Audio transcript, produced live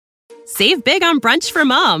Save big on brunch for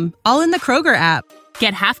mom, all in the Kroger app.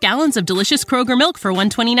 Get half gallons of delicious Kroger milk for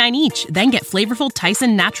 $1.29 each. Then get flavorful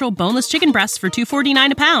Tyson natural boneless chicken breasts for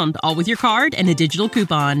 $2.49 a pound, all with your card and a digital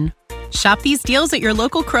coupon. Shop these deals at your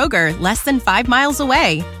local Kroger, less than 5 miles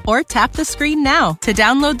away. Or tap the screen now to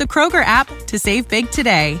download the Kroger app to save big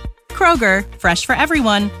today. Kroger, fresh for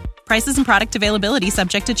everyone. Prices and product availability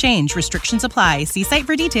subject to change. Restrictions apply. See site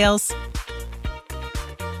for details.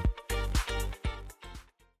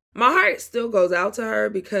 My heart still goes out to her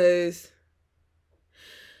because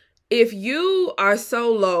if you are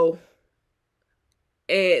so low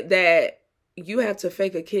and that you have to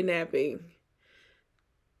fake a kidnapping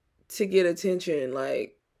to get attention,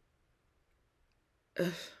 like,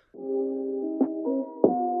 ugh.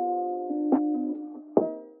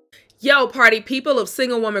 Yo, party people of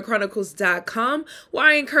SingleWomanChronicles.com, where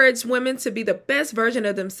I encourage women to be the best version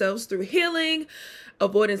of themselves through healing,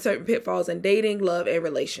 avoiding certain pitfalls in dating, love, and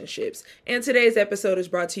relationships. And today's episode is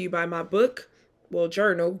brought to you by my book,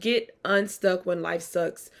 journal, Get Unstuck When Life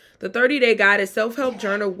Sucks. The 30-day guided self-help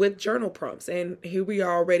journal with journal prompts. And here we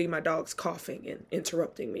are already, my dog's coughing and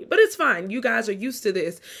interrupting me. But it's fine. You guys are used to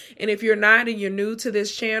this. And if you're not and you're new to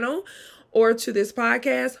this channel or to this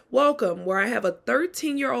podcast, welcome, where I have a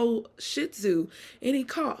 13-year-old Shih Tzu and he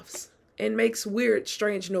coughs and makes weird,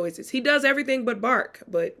 strange noises. He does everything but bark,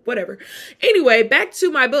 but whatever. Anyway, back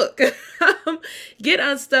to my book. Get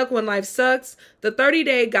Unstuck When Life Sucks, the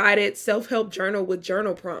 30-day guided self-help journal with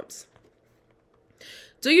journal prompts.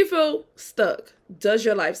 Do you feel stuck? Does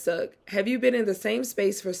your life suck? Have you been in the same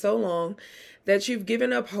space for so long that you've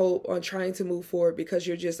given up hope on trying to move forward because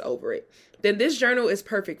you're just over it? Then this journal is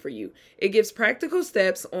perfect for you. It gives practical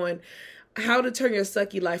steps on how to turn your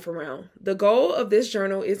sucky life around. The goal of this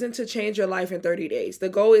journal isn't to change your life in 30 days. The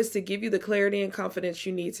goal is to give you the clarity and confidence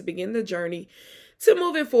you need to begin the journey to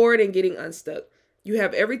moving forward and getting unstuck. You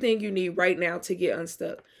have everything you need right now to get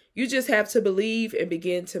unstuck. You just have to believe and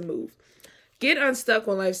begin to move. Get Unstuck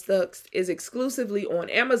When Life Sucks is exclusively on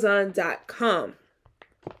Amazon.com.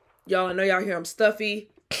 Y'all, I know y'all hear I'm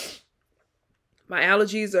stuffy. My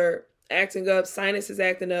allergies are acting up. Sinus is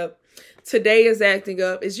acting up. Today is acting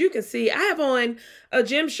up. As you can see, I have on a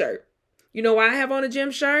gym shirt. You know why I have on a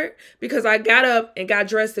gym shirt? Because I got up and got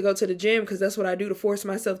dressed to go to the gym because that's what I do to force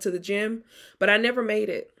myself to the gym. But I never made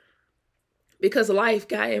it because life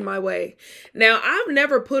got in my way. Now, I've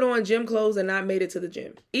never put on gym clothes and not made it to the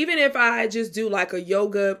gym. Even if I just do like a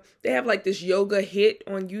yoga, they have like this yoga hit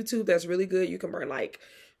on YouTube that's really good. You can burn like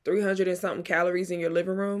 300 and something calories in your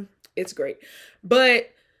living room. It's great.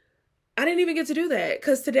 But I didn't even get to do that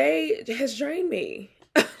because today has drained me.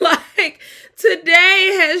 Like,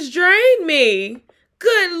 today has drained me.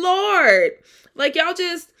 Good Lord. Like, y'all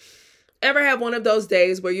just ever have one of those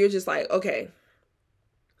days where you're just like, okay,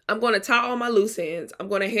 I'm going to tie all my loose ends. I'm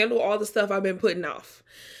going to handle all the stuff I've been putting off.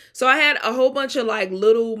 So I had a whole bunch of like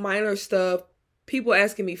little minor stuff, people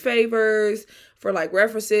asking me favors for like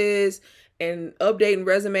references and updating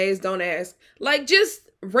resumes. Don't ask. Like just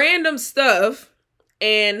random stuff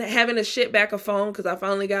and having to ship back a phone because I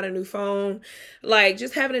finally got a new phone. Like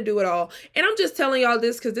just having to do it all. And I'm just telling y'all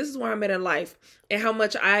this because this is where I'm at in life and how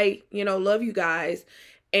much I, love you guys.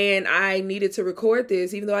 And I needed to record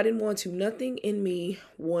this, even though I didn't want to. Nothing in me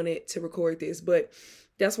wanted to record this. But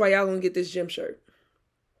that's why y'all gonna get this gym shirt.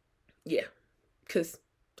 Yeah. Because,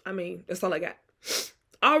 that's all I got.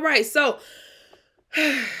 All right. So,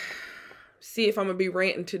 see if I'm going to be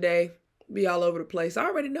ranting today. Be all over the place. I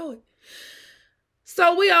already know it.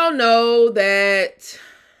 So, we all know that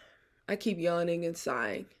I keep yawning and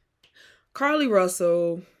sighing. Carlee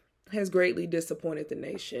Russell has greatly disappointed the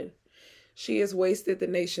nation. She has wasted the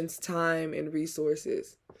nation's time and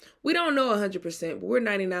resources. We don't know 100%, but we're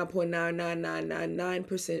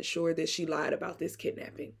 99.99999% sure that she lied about this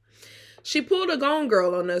kidnapping. She pulled a Gone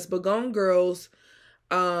Girl on us, but Gone Girl's,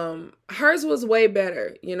 hers was way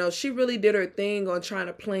better. She really did her thing on trying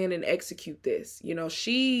to plan and execute this.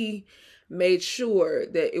 She made sure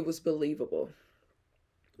that it was believable.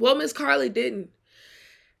 Well, Miss Carlee didn't.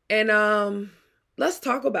 And let's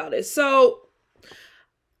talk about it. So,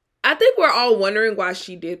 I think we're all wondering why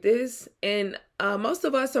she did this. And most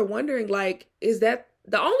of us are wondering, is that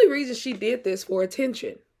the only reason she did this for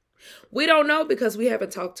attention? We don't know because we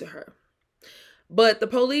haven't talked to her. But the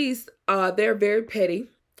police, they're very petty.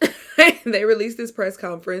 They released this press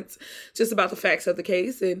conference just about the facts of the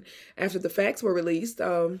case. And after the facts were released,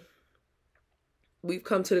 we've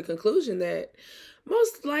come to the conclusion that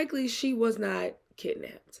most likely she was not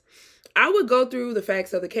kidnapped. I would go through the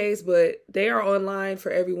facts of the case, but they are online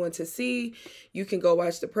for everyone to see. You can go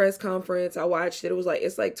watch the press conference. I watched it.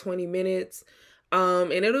 It's like 20 minutes.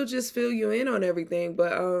 And it'll just fill you in on everything.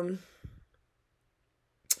 But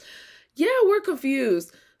Yeah, we're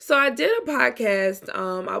confused. So I did a podcast.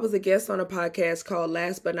 I was a guest on a podcast called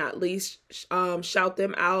Last But Not Least. Shout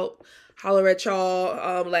them out. Holler at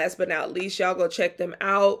y'all. Last but not least, y'all go check them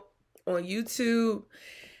out on YouTube.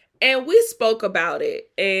 And we spoke about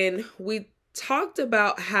it. And we talked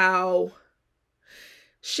about how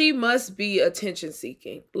she must be attention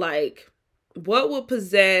seeking. Like, what would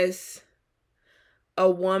possess a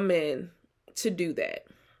woman to do that?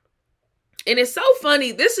 And it's so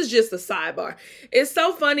funny. This is just a sidebar. It's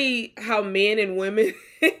so funny how men and women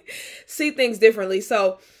see things differently.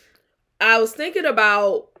 So I was thinking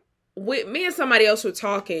about, me and somebody else were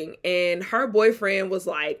talking, and her boyfriend was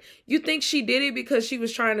like, you think she did it because she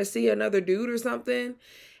was trying to see another dude or something?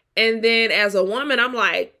 And then as a woman, I'm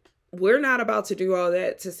like, we're not about to do all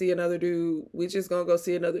that to see another dude. We just gonna go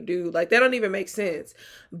see another dude. Like, that don't even make sense.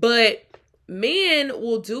 But men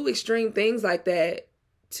will do extreme things like that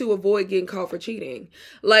to avoid getting caught for cheating.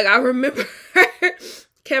 Like, I remember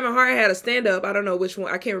Kevin Hart had a stand-up. I don't know which one.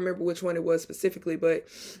 I can't remember which one it was specifically, but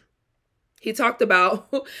he talked about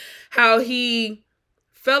how he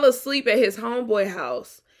fell asleep at his homeboy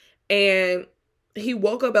house, and he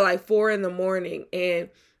woke up at like 4 a.m, and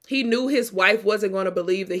he knew his wife wasn't going to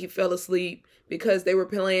believe that he fell asleep because they were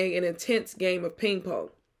playing an intense game of ping pong.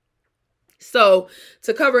 So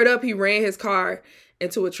to cover it up, he ran his car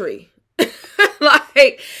into a tree.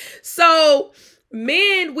 Like, so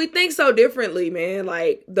men, we think so differently, man.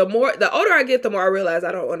 Like, the older I get, the more I realize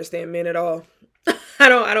I don't understand men at all. I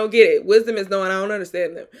don't get it. Wisdom is knowing I don't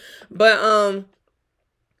understand them. But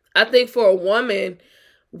I think for a woman,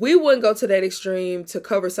 we wouldn't go to that extreme to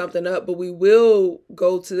cover something up, but we will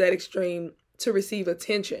go to that extreme to receive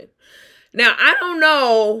attention. Now, I don't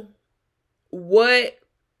know what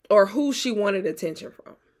or who she wanted attention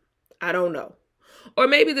from. I don't know. Or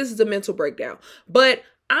maybe this is a mental breakdown. But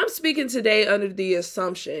I'm speaking today under the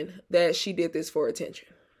assumption that she did this for attention.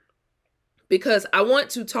 Because I want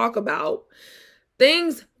to talk about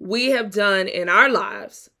things we have done in our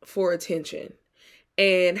lives for attention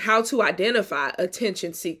and how to identify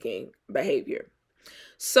attention-seeking behavior.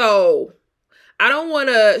 So I don't want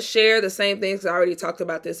to share the same things. I already talked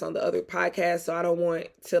about this on the other podcast, so I don't want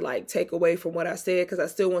to like take away from what I said, because I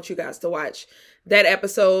still want you guys to watch that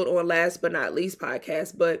episode on Last But Not Least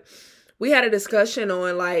podcast. But we had a discussion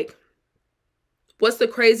on like, what's the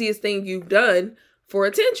craziest thing you've done for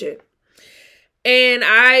attention? And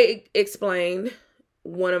I explained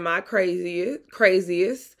one of my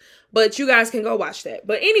craziest, but you guys can go watch that.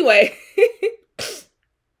 But anyway,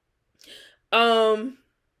 y'all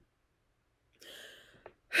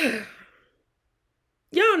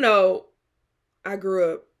know I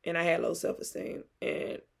grew up and I had low self-esteem,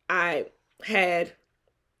 and I had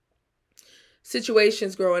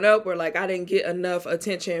situations growing up where like I didn't get enough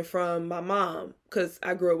attention from my mom because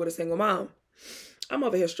I grew up with a single mom. I'm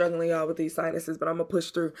over here struggling, y'all, with these sinuses, but I'm gonna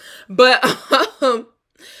push through. But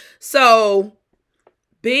so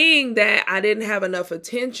being that I didn't have enough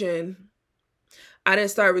attention, I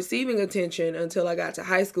didn't start receiving attention until I got to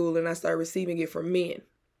high school, and I started receiving it from men.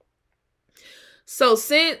 So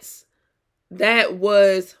since that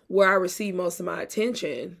was where I received most of my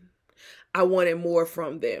attention, I wanted more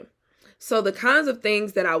from them. So the kinds of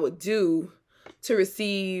things that I would do to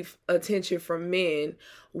receive attention from men,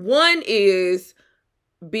 one is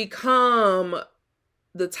become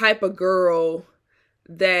the type of girl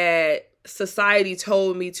that society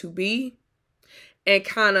told me to be, and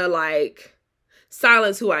kind of like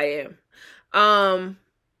silence who I am. I'm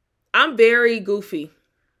very goofy.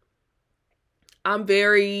 I'm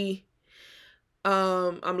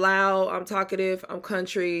loud, I'm talkative, I'm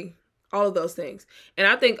country, all of those things. And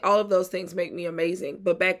I think all of those things make me amazing.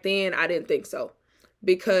 But back then I didn't think so,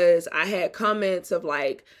 because I had comments of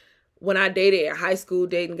like, when I dated in high school,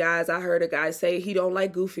 dating guys, I heard a guy say he don't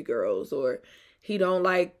like goofy girls, or he don't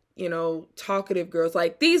like, talkative girls,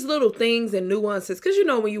 like these little things and nuances. Cause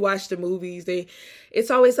when you watch the movies,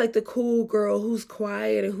 it's always like the cool girl who's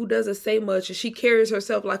quiet and who doesn't say much, and she carries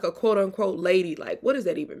herself like a quote unquote lady. Like, what does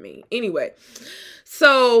that even mean? Anyway,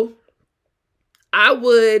 so I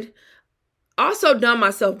would also dumb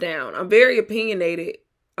myself down. I'm very opinionated,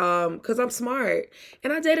 cause I'm smart,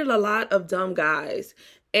 and I dated a lot of dumb guys.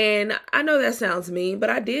 And I know that sounds mean, but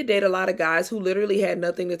I did date a lot of guys who literally had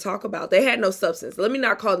nothing to talk about. They had no substance. Let me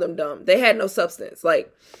not call them dumb. They had no substance.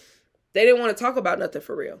 Like, they didn't want to talk about nothing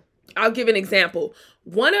for real. I'll give an example.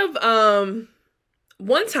 One time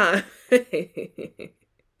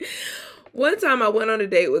I went on a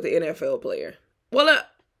date with an NFL player. Well,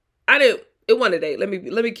 it wasn't a date. Let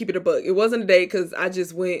me keep it a buck. It wasn't a date because I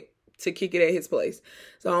just went to kick it at his place.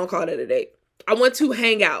 So I don't call it a date. I went to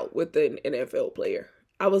hang out with an NFL player.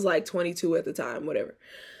 I was like 22 at the time, whatever.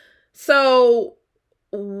 So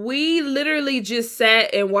we literally just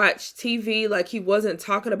sat and watched TV. Like, he wasn't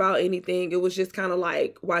talking about anything. It was just kind of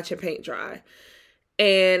like watching paint dry.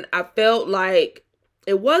 And I felt like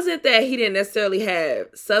it wasn't that he didn't necessarily have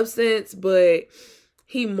substance, but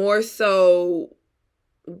he more so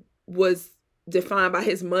was defined by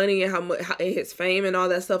his money and and his fame and all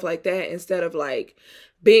that stuff like that, instead of like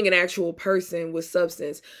being an actual person with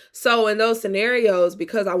substance. So in those scenarios,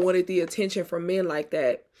 because I wanted the attention from men like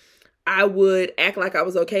that, I would act like I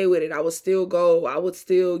was okay with it. I would still go. I would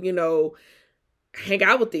still, hang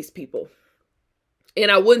out with these people. And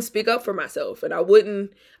I wouldn't speak up for myself. And I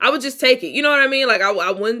would just take it. You know what I mean? Like,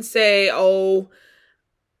 I wouldn't say, oh,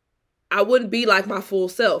 I wouldn't be like my full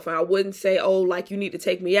self. And I wouldn't say, oh, like, you need to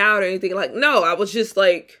take me out or anything. Like, no, I was just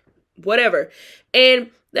like, whatever.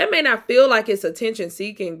 And that may not feel like it's attention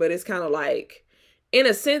seeking, but it's kind of like, in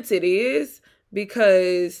a sense it is,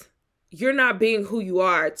 because you're not being who you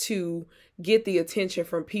are to get the attention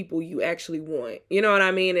from people you actually want. You know what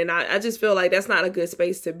I mean? And I just feel like that's not a good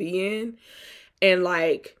space to be in. And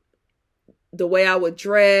like, the way I would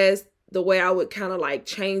dress, the way I would kind of like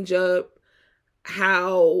change up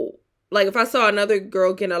how, like, if I saw another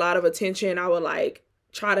girl getting a lot of attention, I would like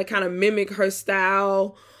try to kind of mimic her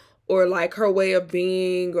style or like her way of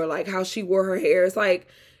being, or like how she wore her hair. It's like,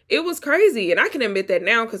 it was crazy. And I can admit that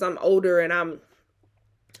now because I'm older and I'm,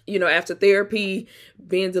 after therapy,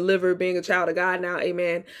 being delivered, being a child of God now,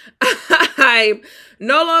 amen. I'm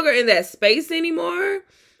no longer in that space anymore,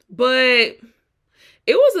 but it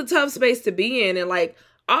was a tough space to be in. And like,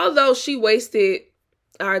 although she wasted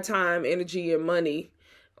our time, energy, and money,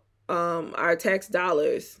 our tax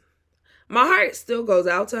dollars, my heart still goes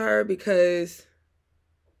out to her, because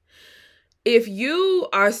if you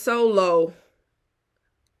are so low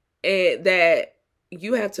and that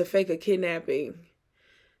you have to fake a kidnapping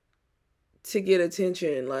to get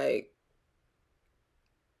attention, like,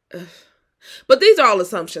 but these are all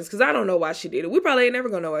assumptions, because I don't know why she did it. We probably ain't never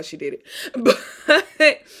gonna know why she did it.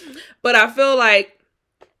 But I feel like,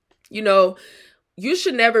 you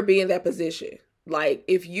should never be in that position. Like,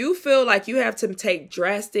 if you feel like you have to take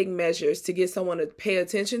drastic measures to get someone to pay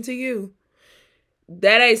attention to you,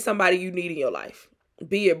 that ain't somebody you need in your life.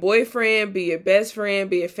 Be it boyfriend, be it best friend,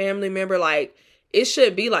 be it family member. Like, it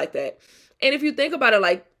shouldn't be like that. And if you think about it,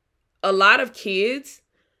 like, a lot of kids,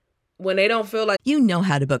 when they don't feel like... You know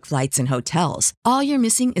how to book flights and hotels. All you're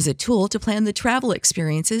missing is a tool to plan the travel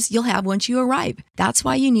experiences you'll have once you arrive. That's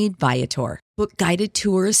why you need Viator. Book guided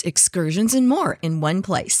tours, excursions, and more in one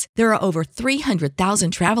place. There are over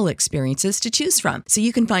 300,000 travel experiences to choose from, so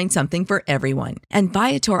you can find something for everyone. And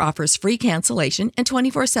Viator offers free cancellation and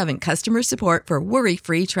 24/7 customer support for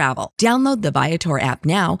worry-free travel. Download the Viator app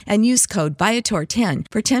now and use code Viator10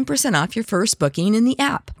 for 10% off your first booking in the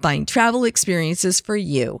app. Find travel experiences for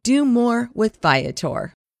you. Do more with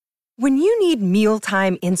Viator. When you need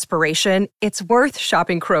mealtime inspiration, it's worth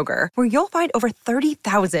shopping Kroger, where you'll find over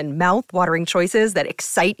 30,000 mouth-watering choices that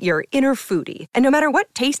excite your inner foodie. And no matter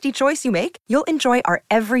what tasty choice you make, you'll enjoy our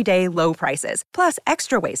everyday low prices, plus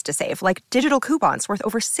extra ways to save, like digital coupons worth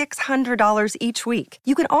over $600 each week.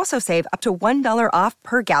 You can also save up to $1 off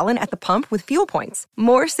per gallon at the pump with fuel points.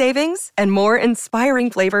 More savings and more inspiring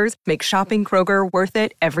flavors make shopping Kroger worth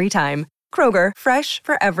it every time. Kroger, fresh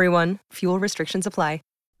for everyone. Fuel restrictions apply.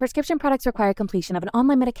 Prescription products require completion of an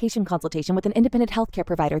online medication consultation with an independent healthcare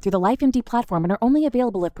provider through the LifeMD platform and are only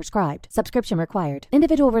available if prescribed. Subscription required.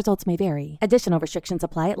 Individual results may vary. Additional restrictions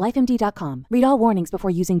apply at lifemd.com. Read all warnings before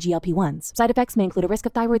using GLP-1s. Side effects may include a risk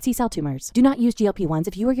of thyroid C-cell tumors. Do not use GLP-1s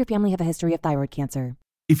if you or your family have a history of thyroid cancer.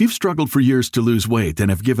 If you've struggled for years to lose weight and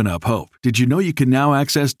have given up hope, did you know you can now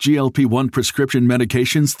access GLP-1 prescription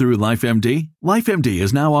medications through LifeMD? LifeMD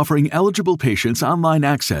is now offering eligible patients online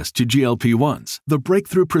access to GLP-1s, the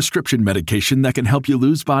breakthrough prescription medication that can help you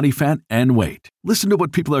lose body fat and weight. Listen to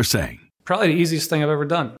what people are saying. Probably the easiest thing I've ever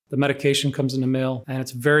done. The medication comes in the mail, and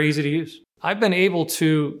it's very easy to use. I've been able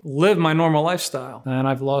to live my normal lifestyle, and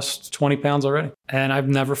I've lost 20 pounds already, and I've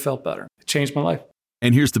never felt better. It changed my life.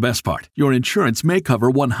 And here's the best part. Your insurance may cover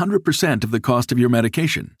 100% of the cost of your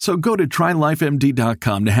medication. So go to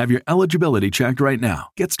TryLifeMD.com to have your eligibility checked right now.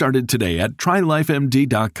 Get started today at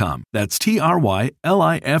TryLifeMD.com. That's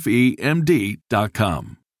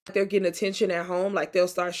TryLifeMD.com. They're getting attention at home. Like, they'll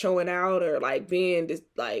start showing out or like being this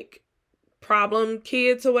like problem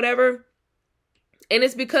kids or whatever. And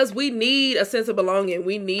it's because we need a sense of belonging.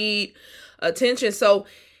 We need attention. So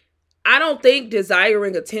I don't think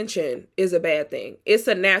desiring attention is a bad thing. It's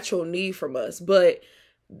a natural need from us. But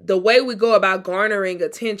the way we go about garnering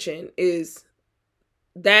attention is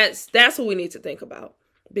that's what we need to think about.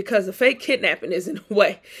 because the fake kidnapping isn't the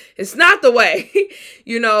way. It's not the way.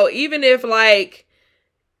 Even if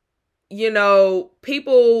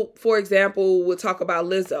people, for example, would talk about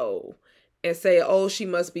Lizzo and say, oh, she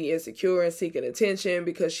must be insecure and seeking attention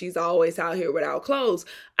because she's always out here without clothes.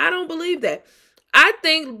 I don't believe that. I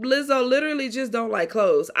think Lizzo literally just don't like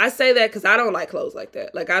clothes. I say that because I don't like clothes like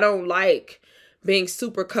that. Like, I don't like being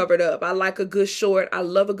super covered up. I like a good short. I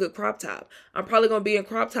love a good crop top. I'm probably going to be in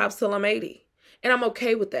crop tops till I'm 80. And I'm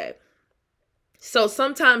okay with that. So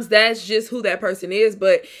sometimes that's just who that person is.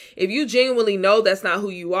 But if you genuinely know that's not who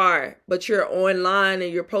you are, but you're online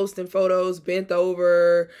and you're posting photos bent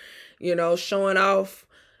over, showing off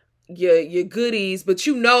your goodies, but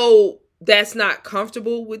that's not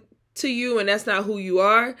comfortable to you and that's not who you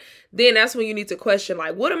are, then that's when you need to question,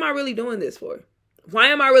 like, what am I really doing this for? Why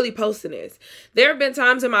am I really posting this? There have been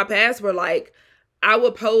times in my past where, like, I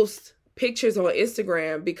would post pictures on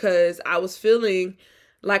Instagram because I was feeling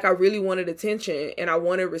like I really wanted attention and I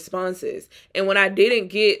wanted responses. And when I didn't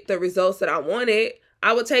get the results that I wanted,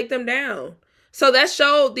 I would take them down. So that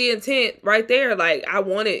showed the intent right there. Like, I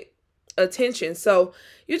wanted attention. So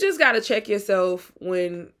you just got to check yourself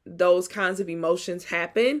when those kinds of emotions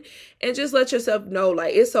happen and just let yourself know,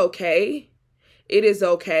 like, it's okay. It is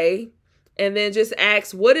okay. And then just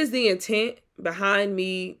ask, what is the intent behind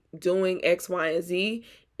me doing X, Y, and Z?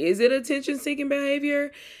 Is it attention-seeking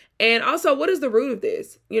behavior? And also, what is the root of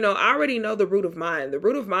this? I already know the root of mine. The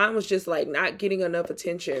root of mine was just like not getting enough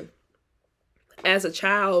attention as a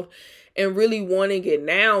child and really wanting it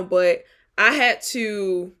now. But I had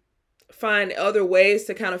to find other ways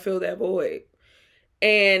to kind of fill that void.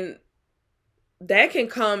 And that can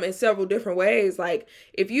come in several different ways. Like,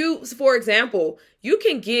 if you, for example, you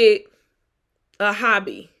can get a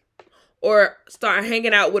hobby or start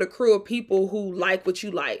hanging out with a crew of people who like what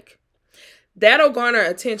you like. That'll garner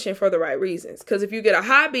attention for the right reasons. Because if you get a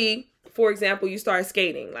hobby, for example, you start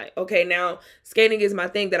skating. Like, okay, now skating is my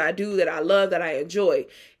thing that I do, that I love, that I enjoy.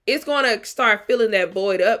 It's going to start filling that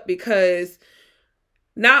void up because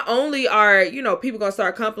not only are, people going to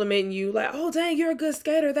start complimenting you like, oh, dang, you're a good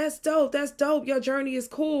skater. That's dope. That's dope. Your journey is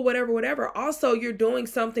cool, whatever, whatever. Also, you're doing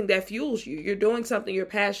something that fuels you. You're doing something you're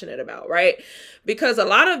passionate about, right? Because a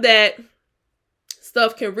lot of that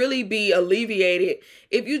stuff can really be alleviated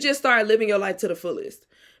if you just start living your life to the fullest.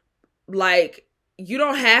 Like, you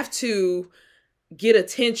don't have to get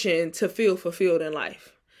attention to feel fulfilled in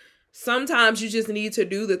life. Sometimes you just need to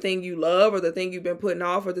do the thing you love or the thing you've been putting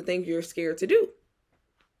off or the thing you're scared to do.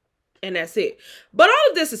 And that's it. But all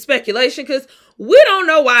of this is speculation because we don't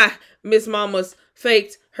know why Miss Mama's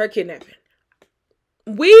faked her kidnapping.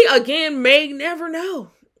 We, again, may never know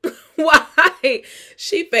why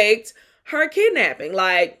she faked her kidnapping.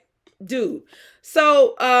 Like, dude.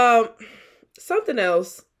 So, something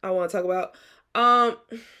else I want to talk about.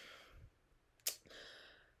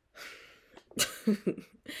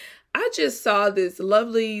 I just saw this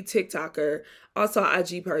lovely TikToker, also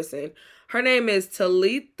IG person. Her name is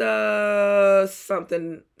Talitha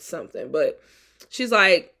something, but she's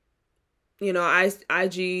like,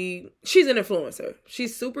 IG, she's an influencer.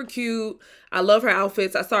 She's super cute. I love her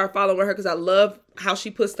outfits. I started following her because I love how she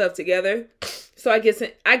puts stuff together. So I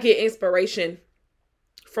get inspiration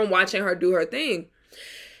from watching her do her thing.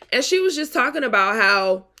 And she was just talking about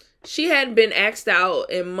how she hadn't been asked out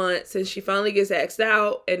in months and she finally gets asked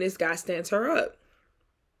out and this guy stands her up.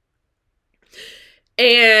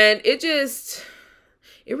 And it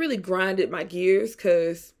really grinded my gears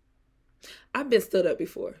because I've been stood up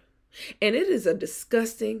before. And it is a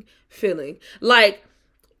disgusting feeling. Like,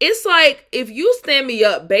 it's like if you stand me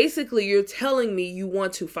up, basically you're telling me you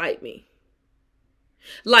want to fight me.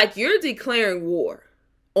 Like, you're declaring war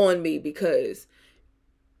on me because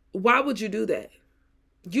why would you do that?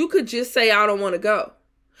 You could just say, I don't want to go.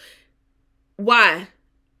 Why?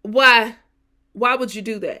 Why would you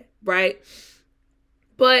do that? Right?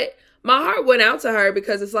 But my heart went out to her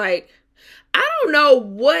because it's like, I don't know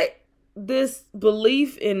what this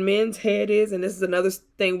belief in men's head is. And this is another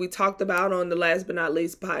thing we talked about on the Last But Not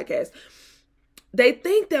Least podcast. They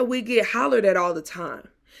think that we get hollered at all the time.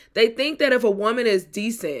 They think that if a woman is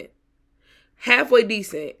decent, halfway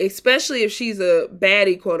decent, especially if she's a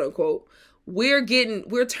baddie, quote unquote, we're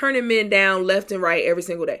turning men down left and right every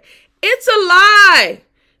single day. It's a lie.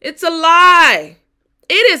 It's a lie.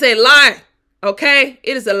 It is a lie. Okay?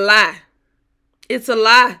 It is a lie. It's a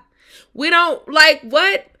lie. We don't, like,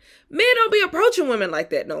 what? Men don't be approaching women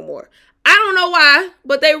like that no more. I don't know why,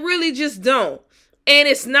 but they really just don't. And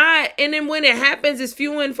it's not, and then when it happens, it's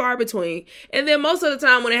few and far between. And then most of the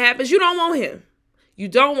time when it happens, you don't want him. You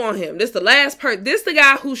don't want him. This the last part. This the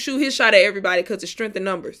guy who shoot his shot at everybody because of strength in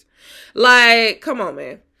numbers. Like, come on,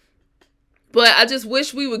 man. But I just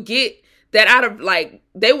wish we would get that out of, like,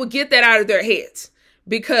 they would get that out of their heads.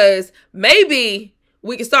 Because maybe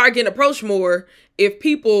we can start getting approached more if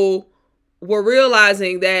people were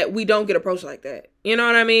realizing that we don't get approached like that. You know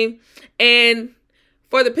what I mean? And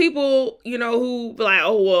for the people, you know, who be like,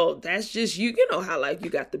 oh, well, that's just you. You know how, like, you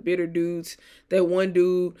got the bitter dudes. That one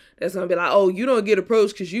dude that's going to be like, oh, you don't get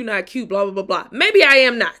approached because you're not cute, blah, blah, blah, blah. Maybe I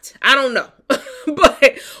am not. I don't know.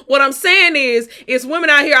 But what I'm saying is, it's women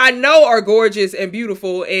out here I know are gorgeous and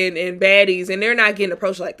beautiful and baddies, and they're not getting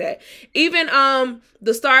approached like that. Even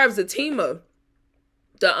the star of Zatima,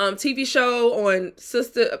 the TV show on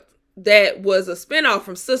Sister that was a spinoff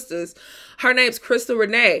from Sisters, her name's Crystal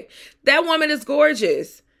Renee. That woman is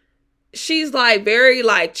gorgeous. She's like very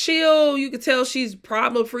like chill. You could tell she's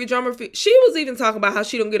problem free, drama free. She was even talking about how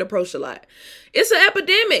she don't get approached a lot. It's an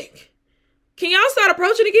epidemic. Can y'all start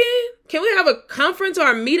approaching again? Can we have a conference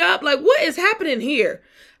or a meetup? Like, what is happening here?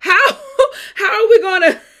 How are we going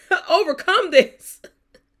to overcome this?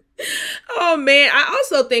 Oh man, I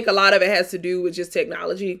also think a lot of it has to do with just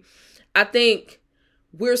technology. I think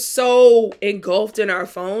we're so engulfed in our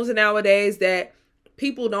phones nowadays that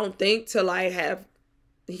people don't think to like have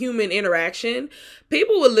human interaction.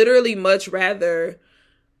 People would literally much rather,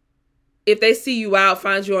 if they see you out,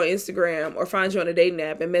 find you on Instagram or find you on a dating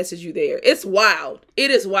app and message you there. It's wild.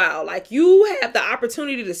 It is wild. Like, you have the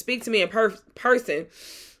opportunity to speak to me in person,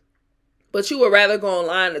 but you would rather go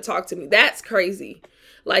online to talk to me. That's crazy.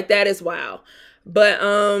 Like, that is wild. But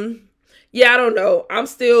yeah, I don't know. I'm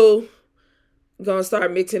still gonna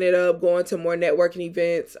start mixing it up, going to more networking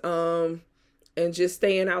events, and just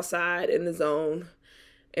staying outside in the zone.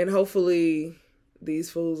 And hopefully these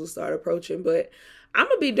fools will start approaching. But I'm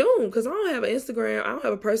going to be doomed because I don't have an Instagram. I don't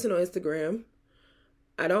have a personal Instagram.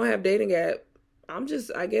 I don't have dating app. I'm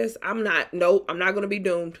not going to be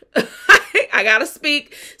doomed. I got to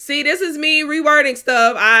speak. See, this is me rewording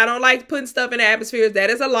stuff. I don't like putting stuff in the atmospheres. That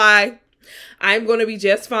is a lie. I'm going to be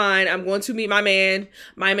just fine. I'm going to meet my man.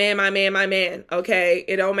 Okay?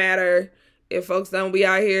 It don't matter if folks don't be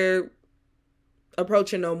out here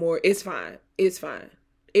approaching no more. It's fine. It's fine.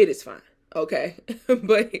 It is fine. Okay.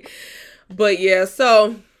 But yeah,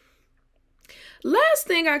 so last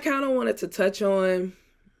thing I kind of wanted to touch on,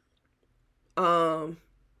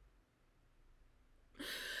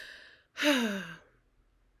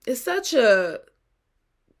 it's such a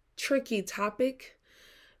tricky topic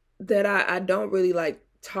that I don't really like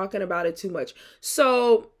talking about it too much.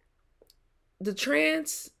 So the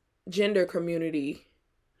transgender community,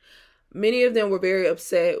 many of them were very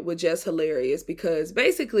upset with Jess Hilarious because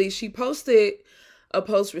basically she posted a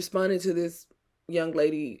post responding to this young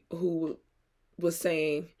lady who was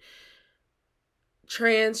saying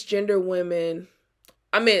cisgender women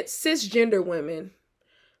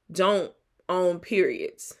don't own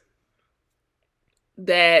periods.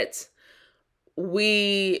 That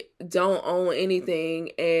we don't own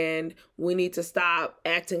anything and we need to stop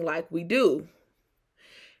acting like we do.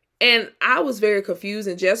 And I was very confused,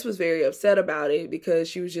 and Jess was very upset about it because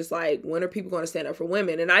she was just like, when are people going to stand up for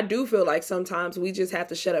women? And I do feel like sometimes we just have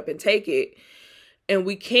to shut up and take it, and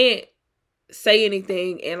we can't say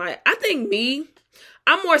anything. And like, I think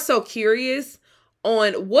I'm more so curious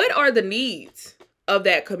on what are the needs of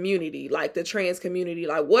that community, like the trans community.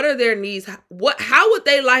 Like, what are their needs? How would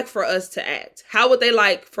they like for us to act? How would they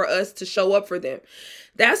like for us to show up for them?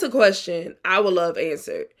 That's a question I would love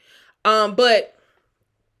answered. But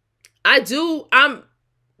I'm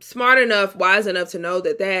smart enough, wise enough to know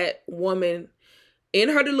that woman in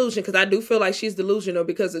her delusion, because I do feel like she's delusional,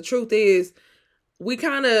 because the truth is we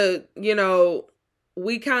kind of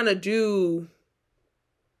do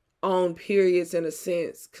own periods in a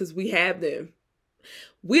sense, because we have them.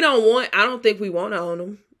 I don't think we want to own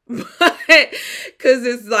them, because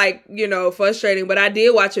it's like, frustrating. But I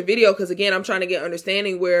did watch a video, because again, I'm trying to get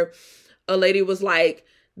understanding, where a lady was like,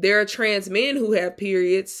 there are trans men who have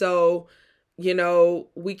periods, so,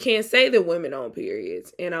 we can't say that women own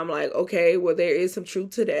periods. And I'm like, okay, well, there is some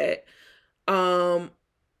truth to that.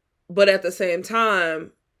 But at the same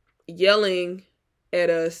time, yelling at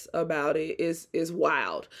us about it is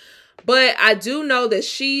wild. But I do know that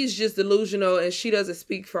she's just delusional and she doesn't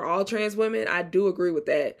speak for all trans women. I do agree with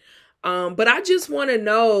that. But I just want to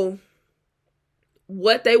know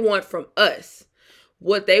what they want from us,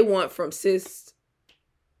 what they want from cis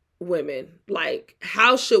women. Like,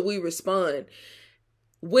 how should we respond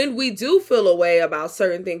when we do feel a way about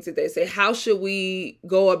certain things that they say? How should we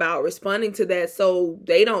go about responding to that so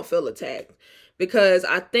they don't feel attacked? Because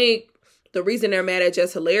I think the reason they're mad at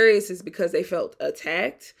Just Hilarious is because they felt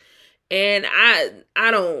attacked. And I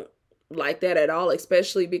don't like that at all,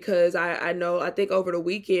 especially because I think over the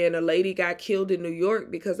weekend, a lady got killed in New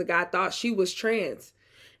York because a guy thought she was trans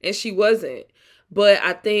and she wasn't. But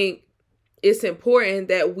I think it's important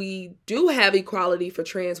that we do have equality for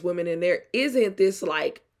trans women, and there isn't this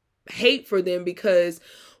like hate for them, because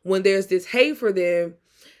when there's this hate for them,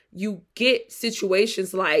 you get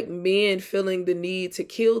situations like men feeling the need to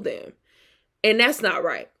kill them. And that's not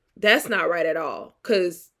right. That's not right at all,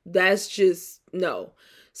 because that's just no.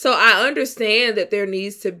 So I understand that there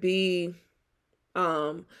needs to be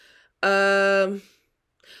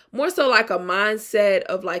more so like a mindset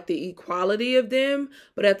of like the equality of them.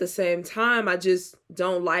 But at the same time, I just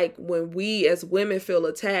don't like when we as women feel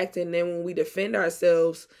attacked, and then when we defend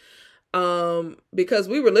ourselves, because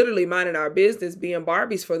we were literally minding our business being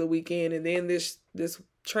Barbies for the weekend, and then this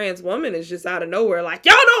trans woman is just out of nowhere like,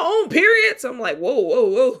 y'all don't own periods. I'm like,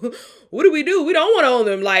 whoa, what do? We don't want to own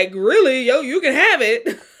them. Like, really? Yo, you can have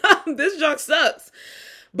it. This junk sucks.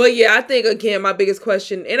 But yeah, I think, again, my biggest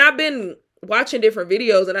question, and I've been watching different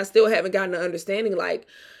videos and I still haven't gotten an understanding, like,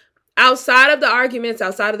 outside of the arguments,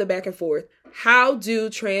 outside of the back and forth, how do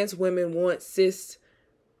trans women want cis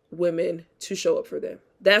women to show up for them?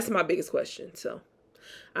 That's my biggest question. So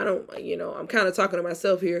I don't, I'm kind of talking to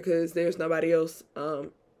myself here because there's nobody else.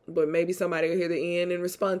 But maybe somebody will hear the end and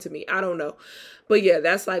respond to me. I don't know. But yeah,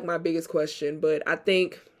 that's like my biggest question. But I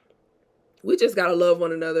think we just got to love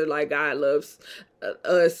one another like God loves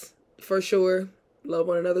us, for sure. Love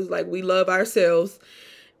one another like we love ourselves,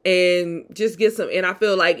 and just get some. And I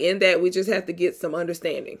feel like in that we just have to get some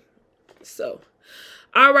understanding. So,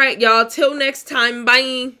 all right, y'all. Till next time.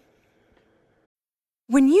 Bye.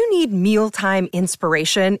 When you need mealtime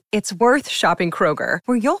inspiration, it's worth shopping Kroger,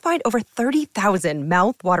 where you'll find over 30,000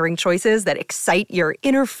 mouth-watering choices that excite your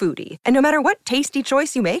inner foodie. And no matter what tasty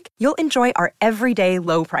choice you make, you'll enjoy our everyday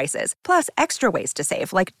low prices, plus extra ways to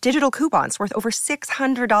save, like digital coupons worth over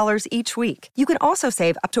 $600 each week. You can also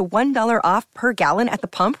save up to $1 off per gallon at the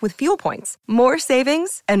pump with fuel points. More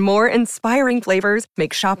savings and more inspiring flavors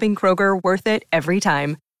make shopping Kroger worth it every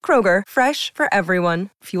time. Kroger, fresh for everyone.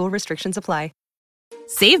 Fuel restrictions apply.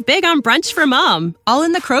 Save big on brunch for mom, all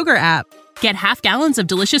in the Kroger app. Get half gallons of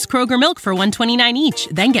delicious Kroger milk for $1.29 each.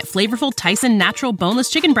 Then get flavorful Tyson natural boneless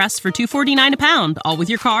chicken breasts for $2.49 a pound, all with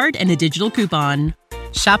your card and a digital coupon.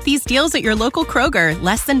 Shop these deals at your local Kroger,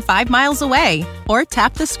 less than 5 miles away. Or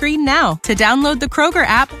tap the screen now to download the Kroger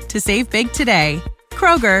app to save big today.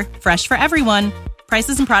 Kroger, fresh for everyone.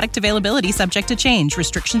 Prices and product availability subject to change.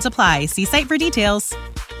 Restrictions apply. See site for details.